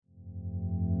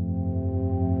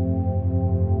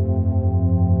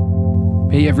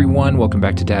Hey everyone, welcome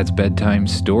back to Dad's Bedtime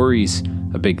Stories.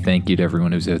 A big thank you to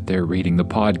everyone who's out there rating the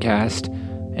podcast,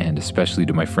 and especially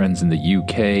to my friends in the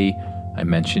UK. I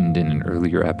mentioned in an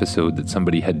earlier episode that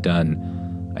somebody had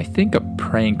done, I think, a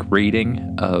prank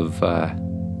rating of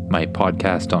my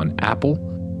podcast on Apple,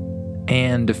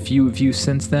 and a few of you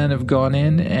since then have gone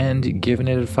in and given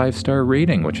it a 5-star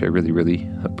rating, which I really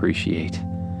appreciate.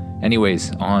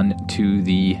 Anyways, on to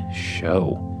the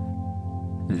show.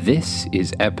 This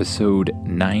is episode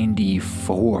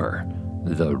 94,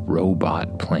 The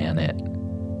Robot Planet.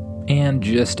 And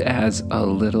just as a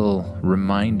little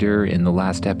reminder, in the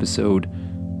last episode,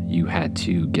 you had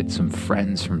to get some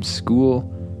friends from school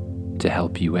to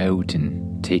help you out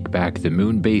and take back the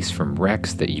moon base from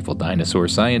Rex, the evil dinosaur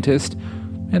scientist,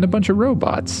 and a bunch of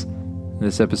robots.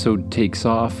 This episode takes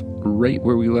off right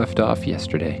where we left off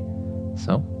yesterday.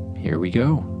 So, here we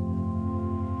go.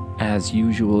 As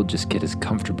usual, just get as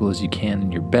comfortable as you can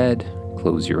in your bed,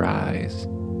 close your eyes,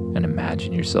 and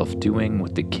imagine yourself doing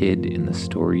what the kid in the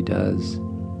story does.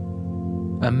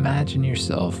 Imagine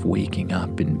yourself waking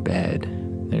up in bed.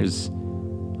 There's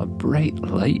a bright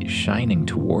light shining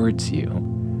towards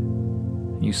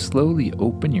you. You slowly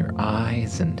open your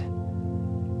eyes and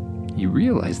you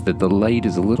realize that the light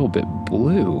is a little bit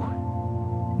blue.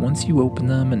 Once you open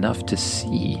them enough to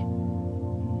see,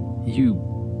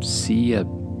 you see a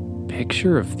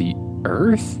picture of the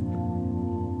Earth?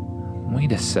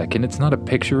 Wait a second, it's not a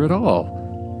picture at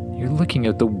all. You're looking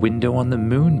out the window on the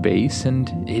moon base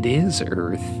and it is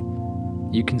Earth.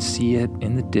 You can see it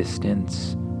in the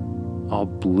distance, all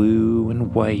blue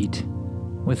and white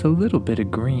with a little bit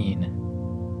of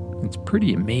green. It's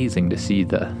pretty amazing to see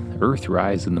the Earth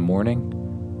rise in the morning.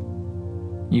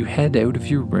 You head out of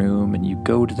your room and you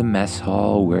go to the mess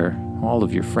hall where all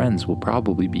of your friends will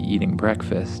probably be eating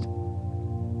breakfast.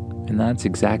 And that's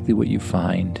exactly what you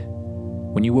find.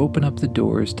 When you open up the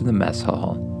doors to the mess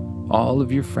hall, all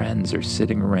of your friends are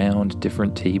sitting around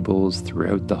different tables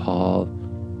throughout the hall,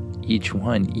 each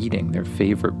one eating their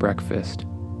favorite breakfast.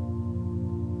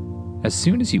 As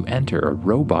soon as you enter, a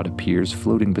robot appears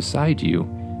floating beside you.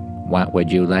 "What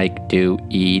would you like to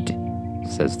eat?"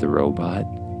 says the robot.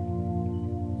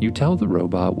 You tell the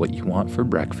robot what you want for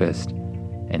breakfast,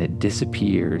 and it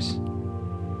disappears.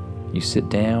 You sit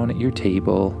down at your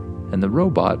table, and the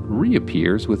robot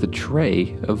reappears with a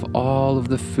tray of all of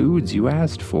the foods you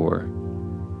asked for.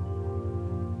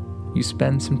 You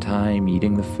spend some time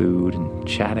eating the food and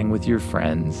chatting with your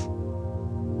friends.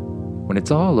 When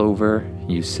it's all over,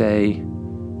 you say,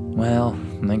 "Well,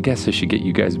 I guess I should get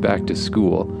you guys back to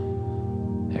school.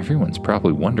 Everyone's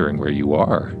probably wondering where you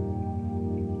are."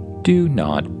 "Do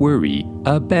not worry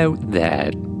about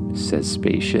that," says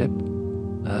Spaceship.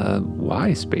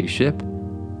 Why, Spaceship?"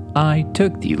 "I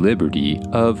took the liberty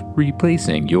of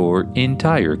replacing your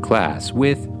entire class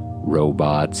with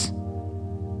robots."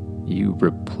 "You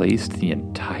replaced the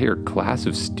entire class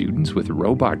of students with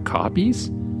robot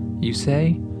copies?" you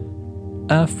say.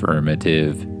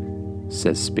 "Affirmative,"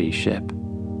 says Spaceship.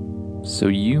 "So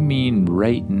you mean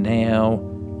right now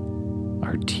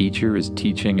our teacher is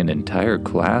teaching an entire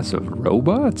class of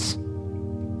robots?"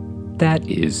 "That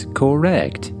is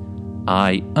correct.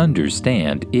 I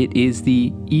understand it is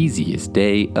the easiest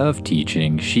day of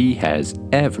teaching she has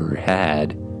ever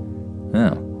had."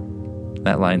 "Oh,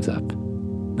 that lines up.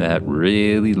 That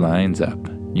really lines up,"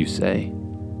 you say.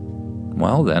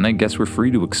 "Well then, I guess we're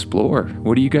free to explore.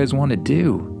 What do you guys want to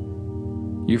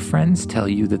do?" Your friends tell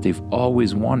you that they've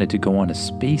always wanted to go on a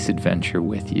space adventure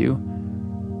with you.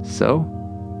 So,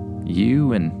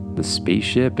 you and the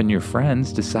spaceship and your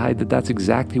friends decide that that's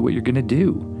exactly what you're going to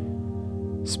do.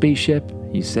 "Spaceship,"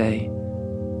 you say,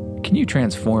 "can you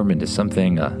transform into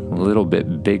something a little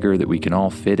bit bigger that we can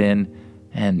all fit in,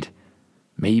 and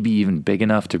maybe even big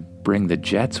enough to bring the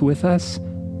jets with us?"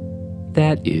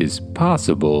 "That is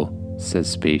possible," says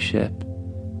Spaceship.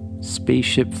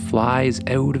 Spaceship flies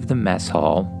out of the mess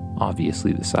hall,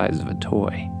 obviously the size of a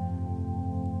toy.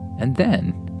 And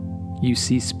then you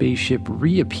see Spaceship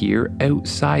reappear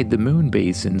outside the moon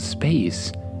base in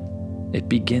space. It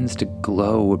begins to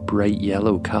glow a bright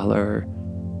yellow color,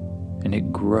 and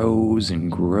it grows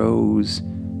and grows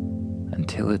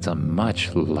until it's a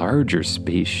much larger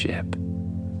spaceship.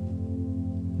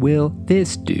 "Will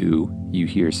this do?" you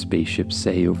hear Spaceship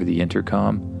say over the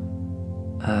intercom.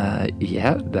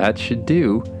 Yeah, that should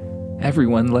do.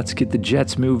 Everyone, let's get the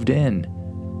jets moved in."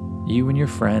 You and your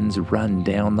friends run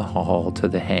down the hall to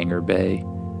the hangar bay.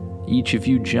 Each of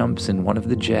you jumps in one of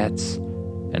the jets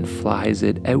and flies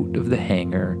it out of the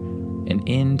hangar and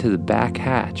into the back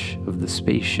hatch of the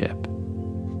spaceship.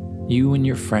 You and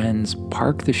your friends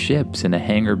park the ships in a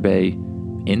hangar bay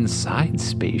inside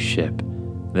Spaceship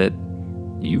that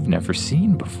you've never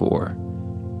seen before.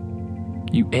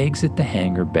 You exit the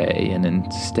hangar bay, and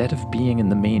instead of being in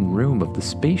the main room of the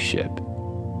spaceship,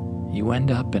 you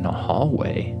end up in a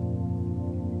hallway.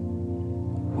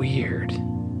 Weird.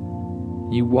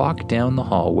 You walk down the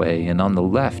hallway, and on the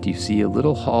left you see a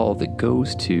little hall that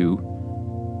goes to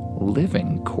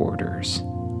living quarters.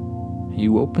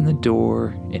 You open the door,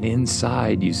 and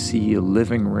inside you see a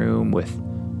living room with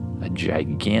a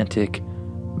gigantic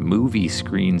movie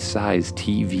screen-sized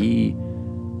TV,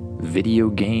 video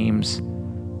games,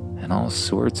 and all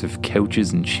sorts of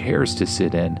couches and chairs to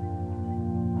sit in.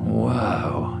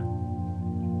 Whoa.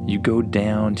 You go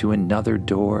down to another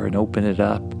door and open it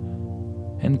up,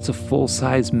 and it's a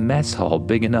full-size mess hall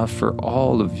big enough for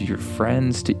all of your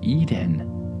friends to eat in.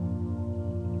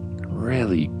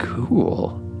 Really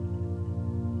cool.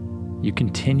 You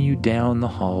continue down the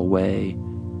hallway,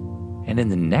 and in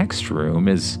the next room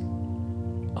is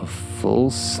a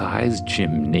full-size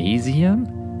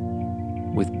gymnasium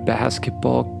with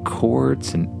basketball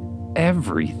courts and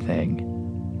everything.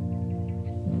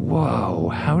 Whoa,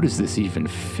 how does this even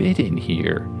fit in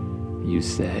here, you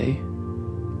say?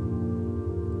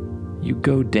 You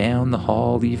go down the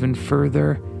hall even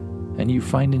further, and you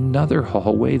find another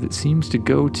hallway that seems to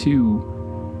go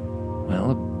to,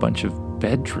 well, a bunch of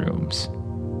bedrooms.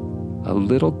 A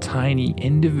little tiny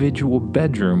individual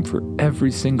bedroom for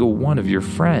every single one of your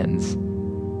friends.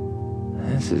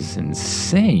 This is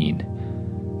insane.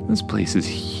 This place is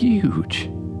huge.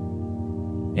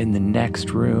 In the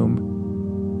next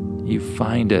room, you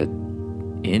find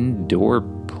an indoor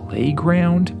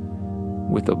playground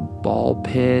with a ball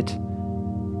pit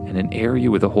and an area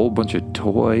with a whole bunch of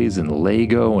toys and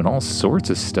Lego and all sorts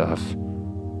of stuff.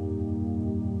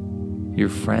 Your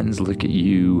friends look at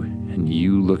you, and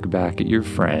you look back at your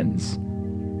friends.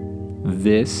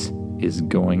 This is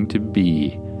going to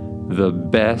be the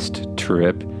best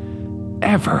trip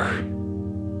ever.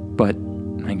 But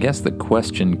I guess the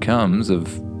question comes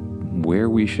of where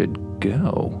we should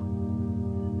go.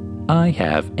 I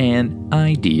have an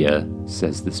idea,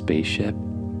 says the spaceship.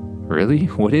 Really?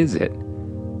 What is it?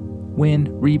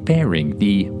 When repairing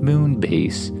the moon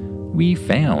base, we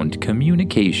found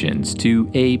communications to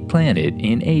a planet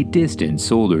in a distant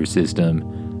solar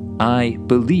system. I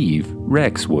believe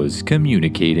Rex was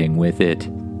communicating with it,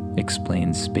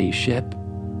 explains Spaceship.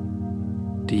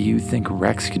 Do you think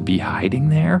Rex could be hiding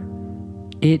there?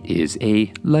 It is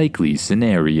a likely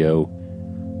scenario.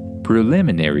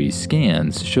 Preliminary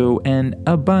scans show an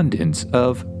abundance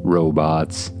of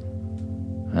robots.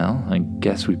 Well, I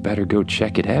guess we better go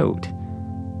check it out.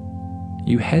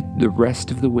 You head the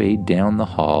rest of the way down the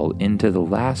hall into the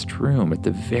last room at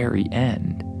the very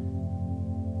end.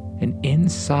 And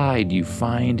inside you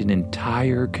find an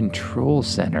entire control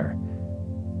center.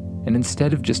 And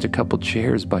instead of just a couple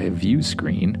chairs by a view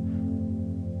screen,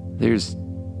 there's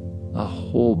a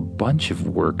whole bunch of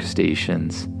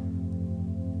workstations.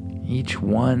 Each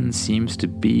one seems to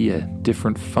be a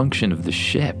different function of the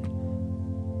ship.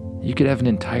 You could have an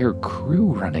entire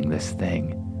crew running this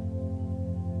thing.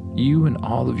 You and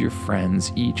all of your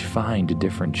friends each find a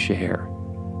different chair.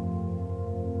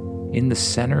 In the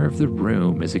center of the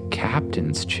room is a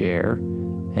captain's chair,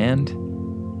 and,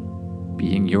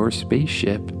 being your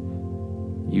spaceship,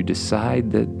 you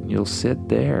decide that you'll sit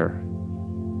there.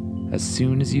 As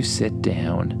soon as you sit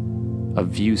down, a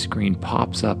view screen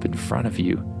pops up in front of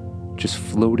you, just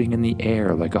floating in the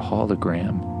air like a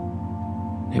hologram.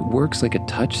 It works like a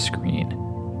touch screen.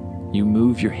 You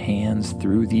move your hands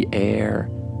through the air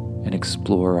and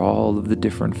explore all of the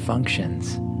different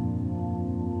functions.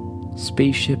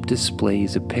 Spaceship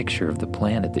displays a picture of the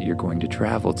planet that you're going to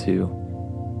travel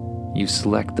to. You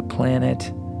select the planet,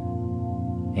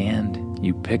 and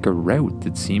you pick a route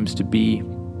that seems to be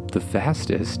the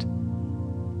fastest.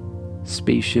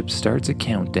 Spaceship starts a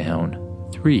countdown.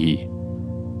 3,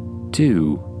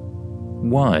 2,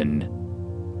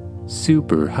 1.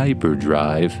 Super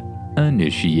hyperdrive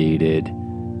initiated.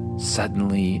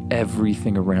 Suddenly,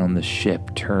 everything around the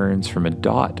ship turns from a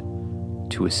dot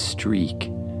to a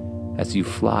streak as you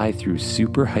fly through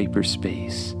super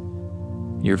hyperspace.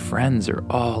 Your friends are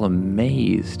all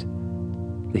amazed.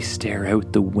 They stare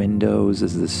out the windows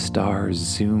as the stars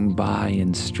zoom by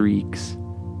in streaks,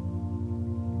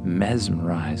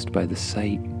 mesmerized by the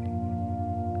sight.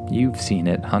 You've seen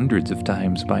it hundreds of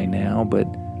times by now, but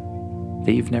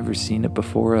they've never seen it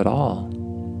before at all.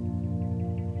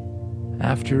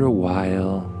 After a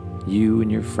while, you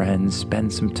and your friends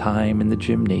spend some time in the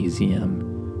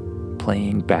gymnasium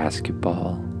playing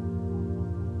basketball.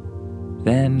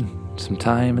 Then, some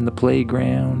time in the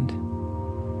playground,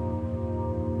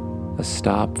 a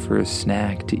stop for a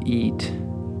snack to eat,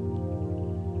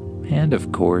 And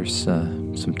of course,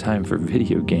 some time for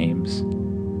video games.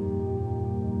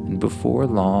 And before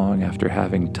long, after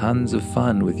having tons of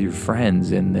fun with your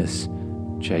friends in this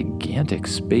gigantic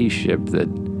spaceship that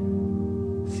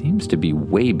seems to be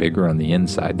way bigger on the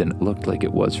inside than it looked like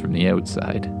it was from the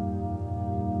outside,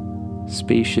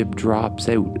 spaceship drops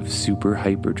out of super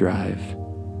hyperdrive.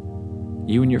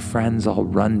 You and your friends all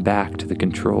run back to the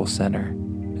control center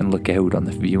and look out on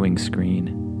the viewing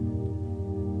screen.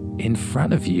 In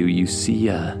front of you, you see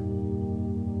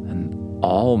an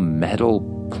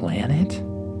all-metal planet.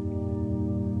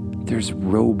 There's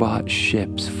robot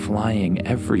ships flying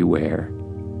everywhere.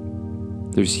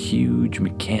 There's huge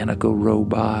mechanical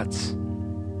robots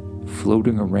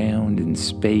floating around in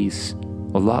space,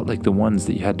 a lot like the ones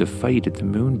that you had to fight at the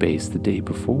moon base the day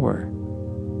before.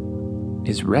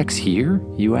 Is Rex here,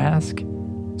 you ask?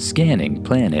 Scanning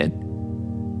planet.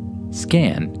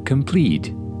 Scan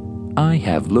complete. I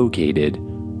have located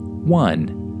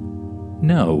 1.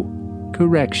 No,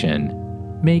 correction.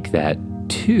 Make that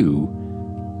 2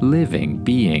 living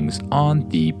beings on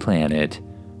the planet.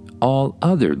 All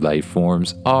other life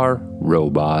forms are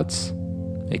robots,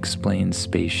 explains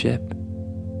Spaceship.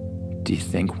 Do you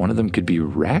think one of them could be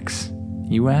Rex,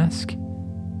 you ask?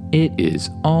 It is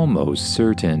almost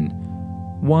certain.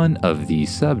 One of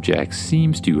these subjects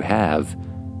seems to have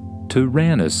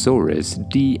Tyrannosaurus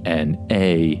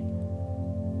DNA.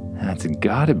 That's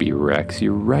gotta be Rex,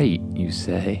 you're right, you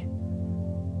say.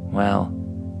 Well,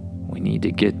 we need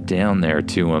to get down there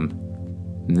to him.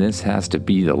 This has to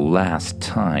be the last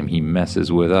time he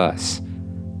messes with us.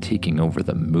 Taking over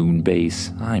the moon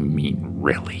base, I mean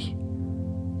really,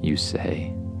 you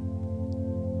say.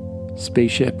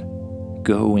 Spaceship,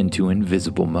 go into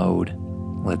invisible mode.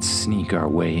 Let's sneak our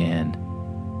way in.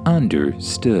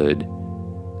 Understood.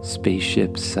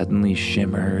 Spaceship suddenly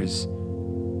shimmers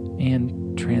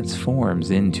and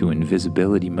transforms into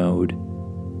invisibility mode.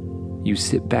 You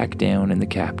sit back down in the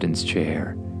captain's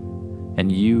chair,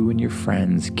 and you and your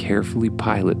friends carefully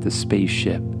pilot the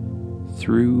spaceship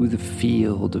through the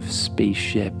field of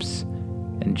spaceships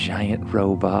and giant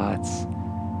robots,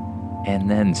 and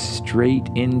then straight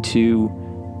into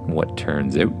what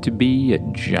turns out to be a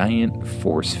giant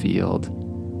force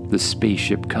field. The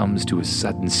spaceship comes to a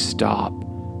sudden stop,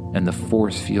 and the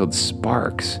force field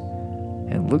sparks,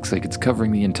 and it looks like it's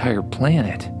covering the entire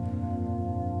planet.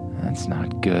 That's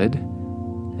not good.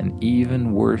 And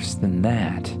even worse than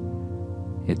that,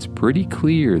 it's pretty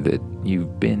clear that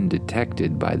you've been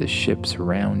detected by the ships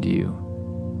around you.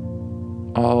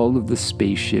 All of the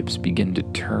spaceships begin to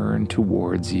turn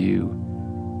towards you,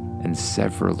 and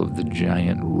several of the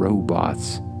giant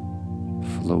robots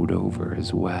float over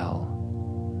as well.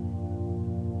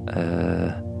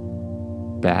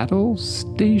 Battle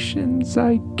stations,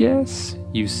 I guess,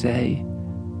 you say.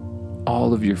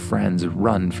 All of your friends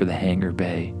run for the hangar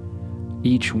bay.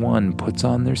 Each one puts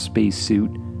on their spacesuit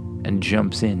and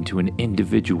jumps into an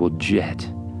individual jet.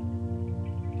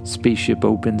 Spaceship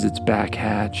opens its back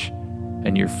hatch,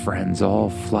 and your friends all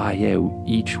fly out,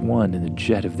 each one in a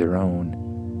jet of their own.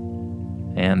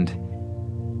 And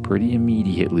pretty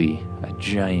immediately, a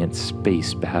giant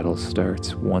space battle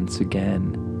starts once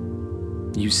again.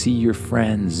 You see your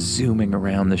friends zooming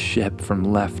around the ship from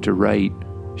left to right,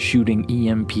 shooting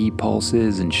EMP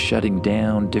pulses and shutting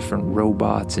down different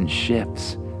robots and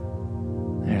ships.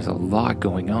 There's a lot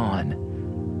going on.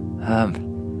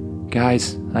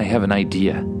 Guys, I have an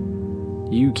idea.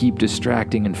 You keep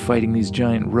distracting and fighting these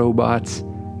giant robots,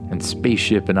 and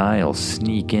Spaceship and I'll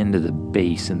sneak into the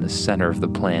base in the center of the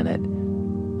planet.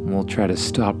 We'll try to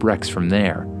stop Rex from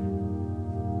there.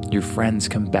 Your friends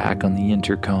come back on the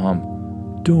intercom.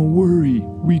 Don't worry,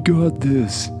 we got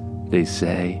this, they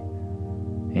say.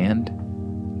 And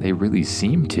they really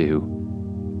seem to.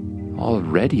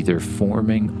 Already they're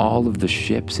forming all of the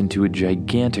ships into a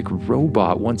gigantic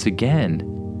robot once again.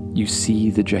 You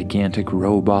see the gigantic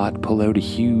robot pull out a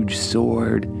huge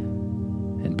sword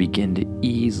and begin to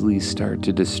easily start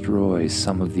to destroy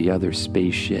some of the other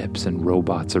spaceships and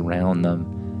robots around them.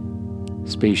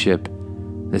 Spaceship,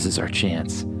 this is our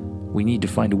chance. We need to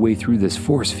find a way through this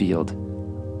force field.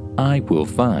 I will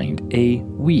find a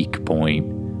weak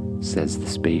point, says the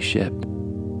spaceship.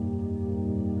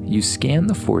 You scan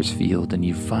the force field and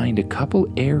you find a couple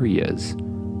areas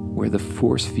where the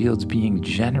force field's being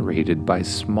generated by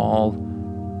small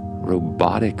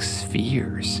robotic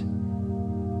spheres.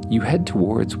 You head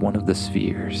towards one of the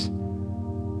spheres.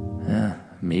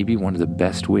 Maybe one of the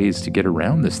best ways to get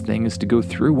around this thing is to go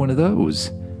through one of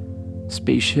those.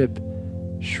 Spaceship,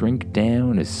 shrink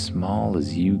down as small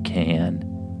as you can.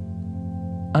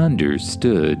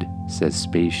 Understood, says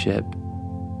Spaceship.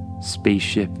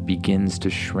 spaceship begins to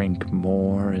shrink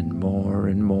more and more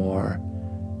and more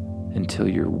until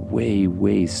you're way,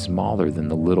 way smaller than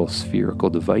the little spherical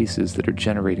devices that are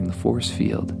generating the force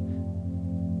field.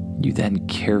 You then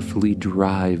carefully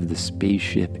drive the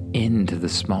spaceship into the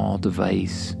small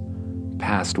device,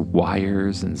 past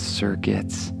wires and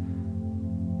circuits,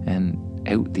 and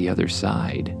out the other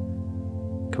side,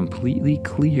 completely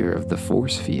clear of the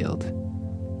force field.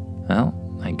 Well,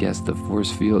 I guess the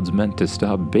force field's meant to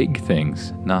stop big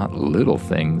things, not little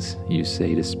things, you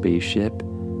say to Spaceship.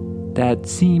 That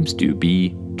seems to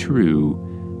be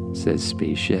true, says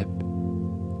Spaceship.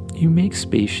 You make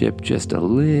Spaceship just a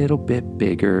little bit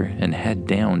bigger and head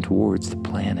down towards the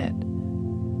planet.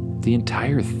 The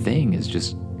entire thing is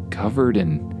just covered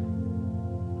in,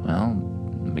 well,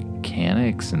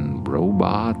 mechanics and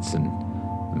robots and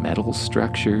metal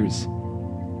structures.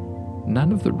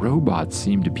 None of the robots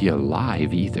seem to be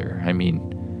alive either. I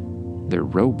mean, they're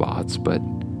robots, but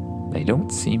they don't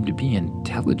seem to be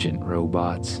intelligent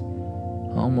robots.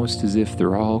 Almost as if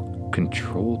they're all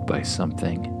controlled by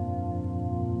something.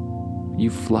 You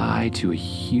fly to a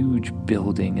huge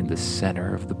building in the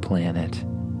center of the planet.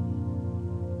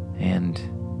 And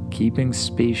keeping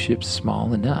Spaceship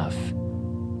small enough,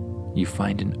 you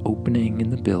find an opening in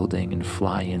the building and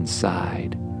fly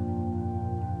inside.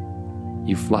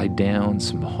 You fly down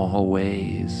some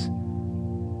hallways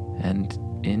and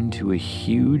into a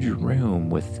huge room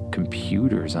with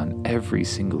computers on every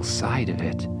single side of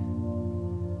it.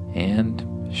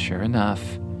 And sure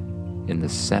enough, in the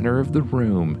center of the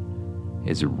room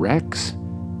is Rex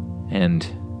and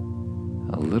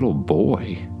a little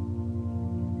boy.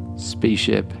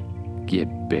 Spaceship,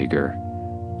 get bigger.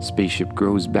 Spaceship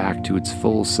grows back to its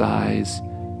full size,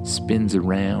 spins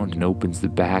around and opens the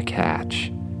back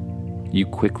hatch. You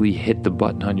quickly hit the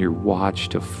button on your watch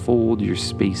to fold your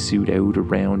spacesuit out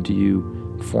around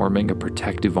you, forming a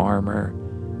protective armor,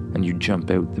 and you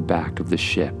jump out the back of the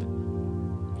ship.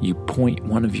 You point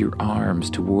one of your arms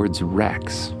towards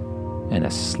Rex, and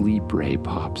a sleep ray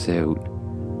pops out.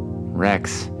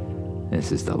 Rex,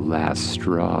 this is the last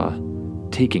straw.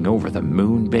 Taking over the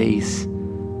moon base?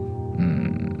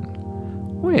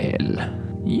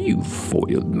 Well, you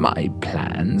foiled my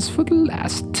plans for the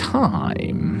last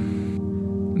time.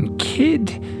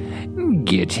 Kid,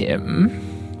 get him,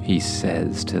 he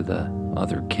says to the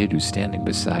other kid who's standing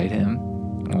beside him.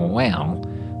 Well,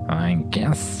 I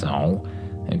guess so.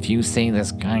 If you say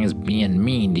this guy is being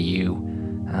mean to you,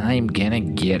 I'm gonna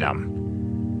get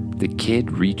him. The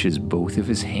kid reaches both of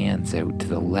his hands out to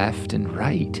the left and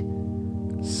right.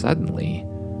 Suddenly,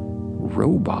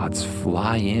 robots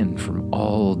fly in from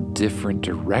all different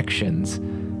directions,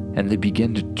 and they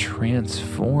begin to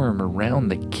transform around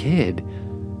the kid,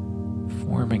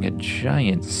 forming a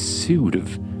giant suit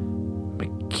of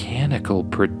mechanical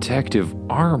protective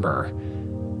armor.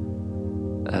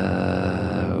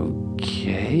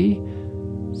 Okay.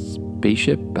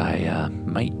 Spaceship, I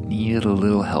might need a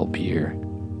little help here.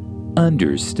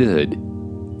 Understood.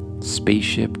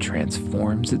 Spaceship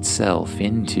transforms itself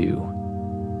into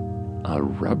a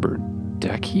rubber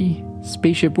ducky?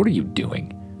 Spaceship, what are you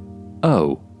doing?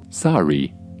 Oh,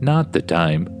 sorry, not the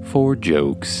time for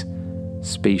jokes.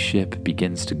 Spaceship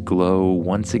begins to glow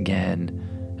once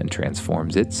again and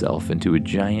transforms itself into a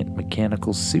giant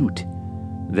mechanical suit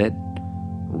that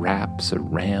wraps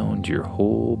around your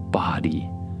whole body.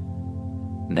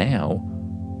 Now,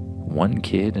 one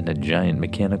kid in a giant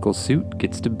mechanical suit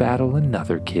gets to battle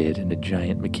another kid in a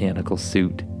giant mechanical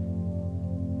suit.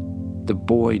 The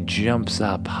boy jumps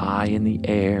up high in the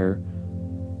air,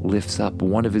 lifts up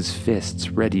one of his fists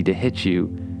ready to hit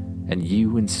you, and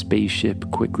you and Spaceship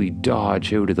quickly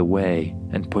dodge out of the way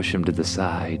and push him to the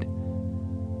side.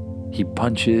 He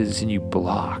punches and you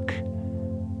block.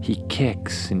 He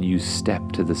kicks and you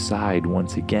step to the side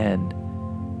once again.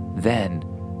 Then,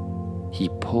 he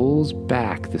pulls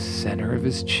back the center of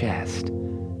his chest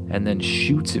and then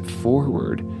shoots it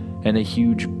forward, and a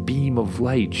huge beam of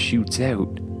light shoots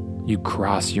out. You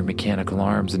cross your mechanical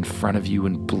arms in front of you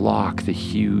and block the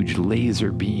huge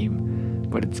laser beam,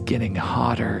 but it's getting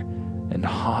hotter and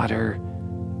hotter.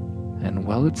 And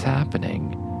while it's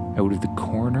happening, out of the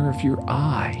corner of your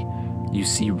eye, you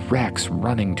see Rex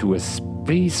running to a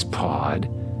space pod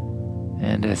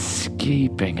and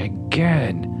escaping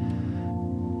again.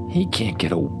 He can't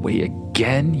get away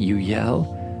again, you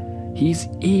yell. He's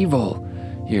evil.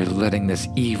 You're letting this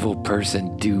evil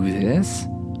person do this?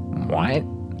 What?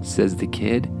 Says the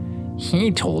kid. He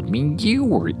told me you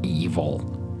were evil.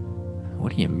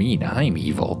 What do you mean I'm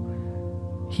evil?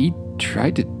 He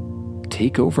tried to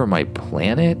take over my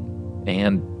planet,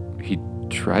 and he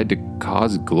tried to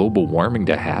cause global warming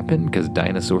to happen because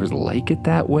dinosaurs like it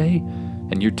that way?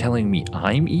 And you're telling me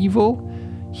I'm evil?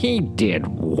 He did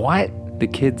what? The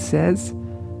kid says,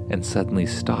 and suddenly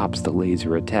stops the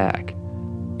laser attack.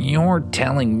 You're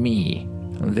telling me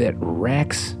that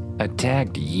Rex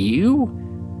attacked you?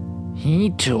 He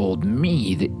told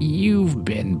me that you've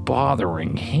been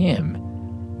bothering him,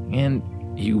 and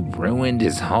you ruined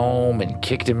his home and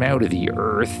kicked him out of the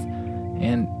Earth,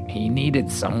 and he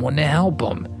needed someone to help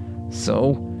him.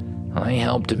 So I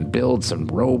helped him build some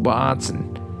robots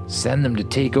and send them to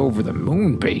take over the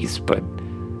moon base, but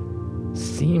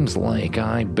seems like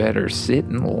I better sit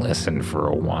and listen for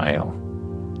a while.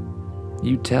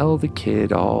 You tell the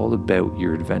kid all about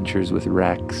your adventures with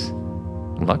Rex.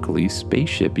 Luckily,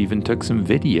 Spaceship even took some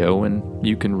video and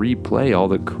you can replay all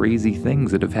the crazy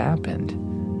things that have happened.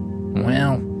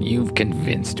 Well, you've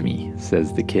convinced me,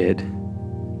 says the kid.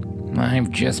 I've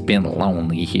just been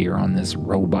lonely here on this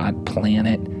robot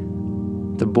planet.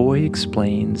 The boy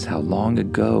explains how long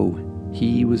ago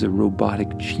he was a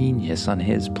robotic genius on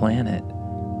his planet,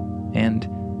 and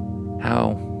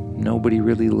how nobody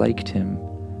really liked him,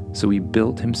 so he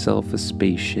built himself a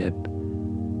spaceship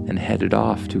and headed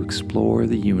off to explore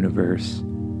the universe,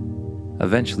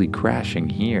 eventually crashing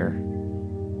here.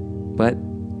 But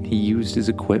he used his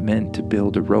equipment to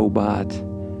build a robot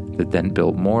that then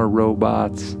built more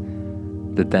robots,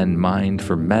 that then mined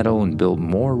for metal and built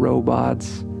more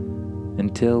robots,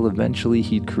 until eventually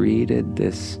he'd created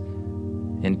this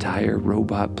entire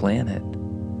robot planet,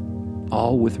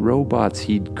 all with robots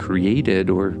he'd created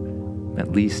or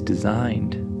at least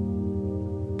designed.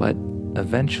 But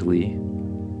eventually,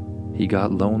 he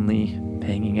got lonely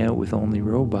hanging out with only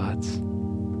robots.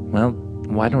 Well,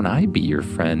 why don't I be your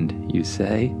friend, you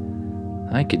say?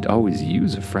 I could always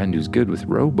use a friend who's good with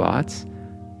robots.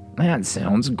 That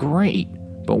sounds great,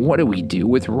 but what do we do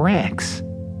with Rex?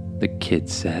 The kid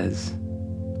says.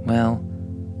 Well,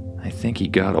 I think he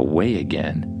got away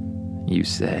again, you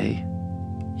say.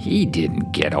 He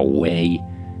didn't get away.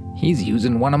 He's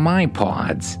using one of my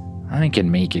pods. I can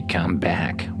make it come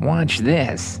back. Watch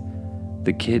this.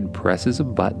 The kid presses a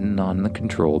button on the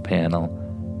control panel,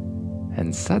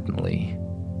 and suddenly,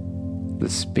 the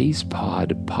space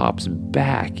pod pops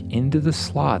back into the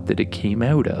slot that it came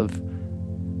out of,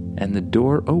 and the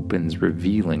door opens,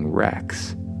 revealing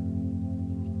Rex.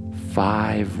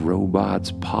 5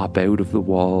 robots pop out of the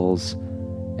walls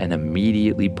and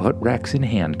immediately put Rex in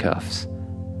handcuffs.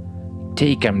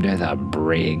 Take him to the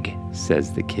brig,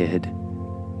 says the kid,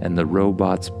 and the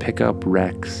robots pick up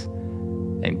Rex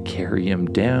and carry him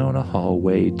down a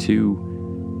hallway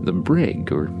to the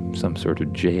brig, or some sort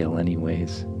of jail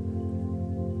anyways.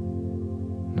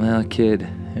 Well, kid,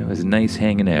 it was nice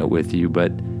hanging out with you,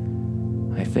 but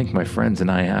I think my friends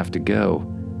and I have to go.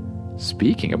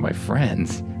 Speaking of my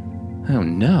friends, oh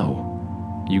no.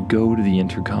 You go to the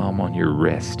intercom on your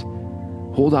wrist.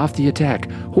 Hold off the attack!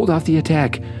 Hold off the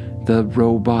attack! The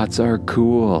robots are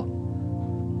cool.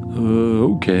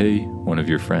 Okay, one of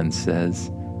your friends says.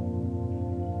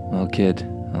 Well, kid,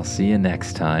 I'll see you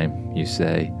next time, you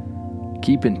say.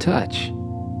 Keep in touch.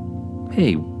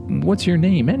 Hey, what's your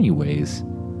name anyways?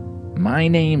 My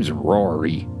name's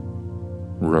Rory.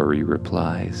 Rory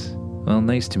replies. Well,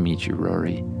 nice to meet you,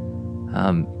 Rory.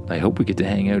 I hope we get to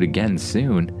hang out again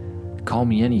soon. Call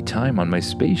me anytime on my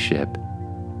spaceship.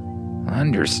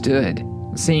 Understood.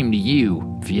 Same to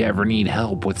you. If you ever need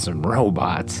help with some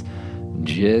robots,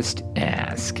 just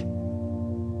ask.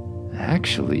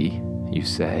 Actually, you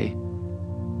say,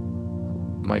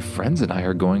 my friends and I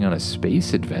are going on a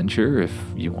space adventure. If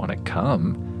you want to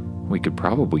come, we could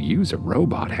probably use a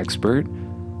robot expert.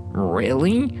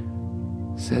 Really?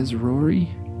 Says Rory.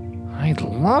 I'd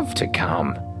love to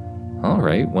come. All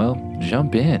right, well,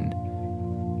 jump in.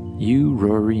 You,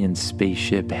 Rory, and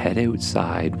Spaceship head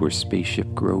outside where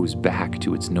Spaceship grows back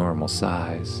to its normal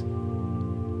size.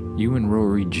 You and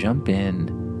Rory jump in,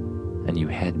 and you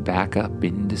head back up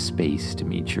into space to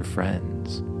meet your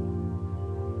friends.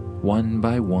 One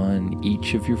by one,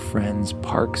 each of your friends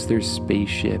parks their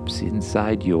spaceships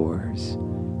inside yours,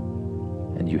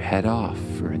 and you head off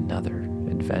for another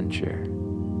adventure.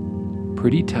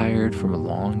 Pretty tired from a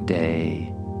long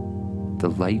day, the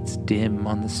lights dim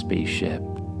on the spaceship,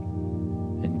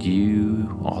 and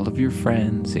you, all of your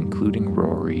friends, including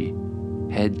Rory,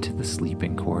 head to the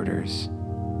sleeping quarters.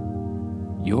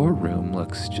 Your room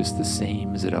looks just the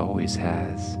same as it always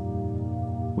has,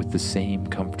 with the same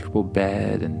comfortable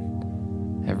bed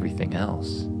and everything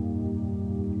else.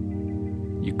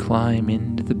 You climb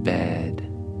into the bed,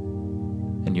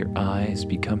 and your eyes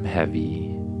become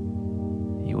heavy.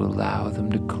 You allow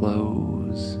them to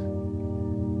close,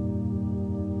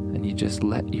 and and you just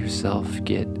let yourself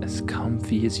get as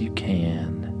comfy as you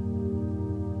can,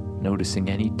 noticing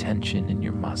any tension in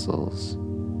your muscles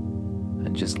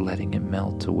and just letting it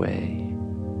melt away.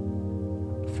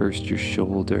 First your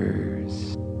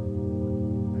shoulders,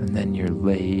 and then your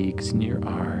legs and your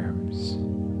arms,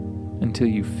 until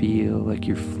you feel like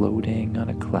you're floating on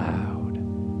a cloud.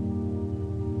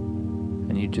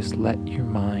 And you just let your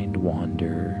mind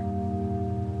wander,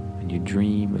 and you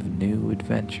dream of new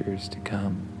adventures to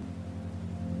come.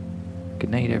 Good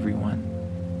night, everyone.